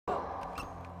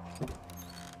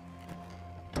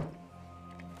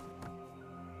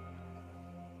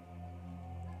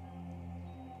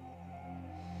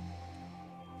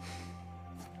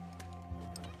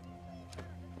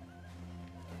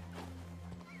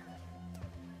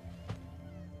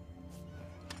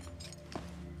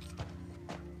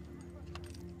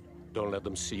Don't let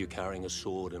them see you carrying a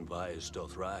sword in Vaes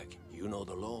Dothrak. You know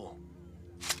the law.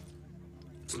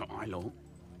 It's not my law.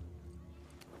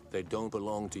 They don't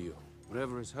belong to you.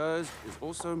 Whatever is hers is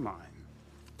also mine.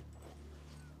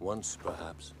 Once,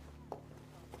 perhaps.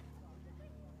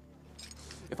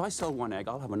 If I sell one egg,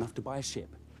 I'll have enough to buy a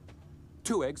ship.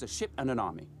 2 eggs, a ship, and an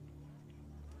army.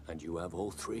 And you have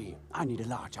all 3. I need a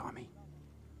large army.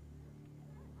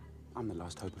 I'm the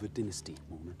last hope of a dynasty,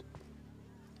 Mormont.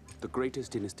 The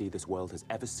greatest dynasty this world has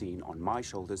ever seen on my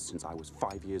shoulders since I was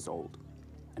 5 years old.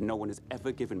 And no one has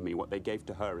ever given me what they gave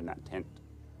to her in that tent.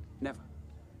 Never.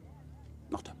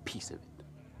 Not a piece of it.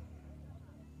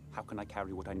 How can I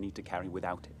carry what I need to carry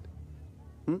without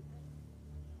it?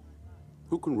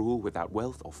 Who can rule without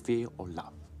wealth or fear or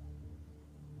love?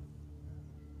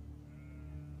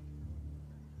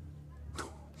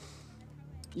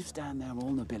 You stand there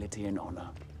all nobility and honor.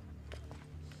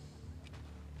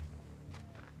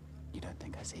 You don't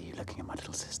think I see you looking at my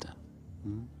little sister?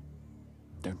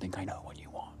 Don't think I know what you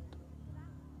want.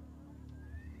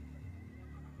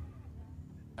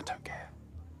 I don't care.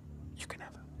 You can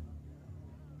have her.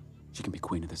 She can be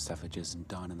queen of the savages and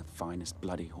dine in the finest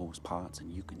bloody horse parts,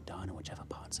 and you can dine on whichever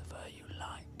parts of her you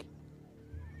like.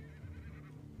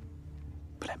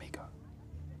 But let me go.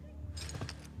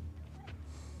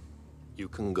 You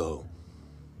can go.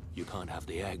 You can't have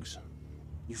the eggs.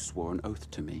 You swore an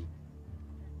oath to me.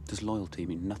 Does loyalty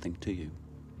mean nothing to you?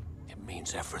 It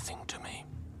means everything to me.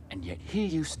 And yet here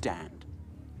you stand.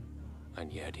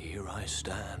 And yet here I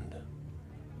stand.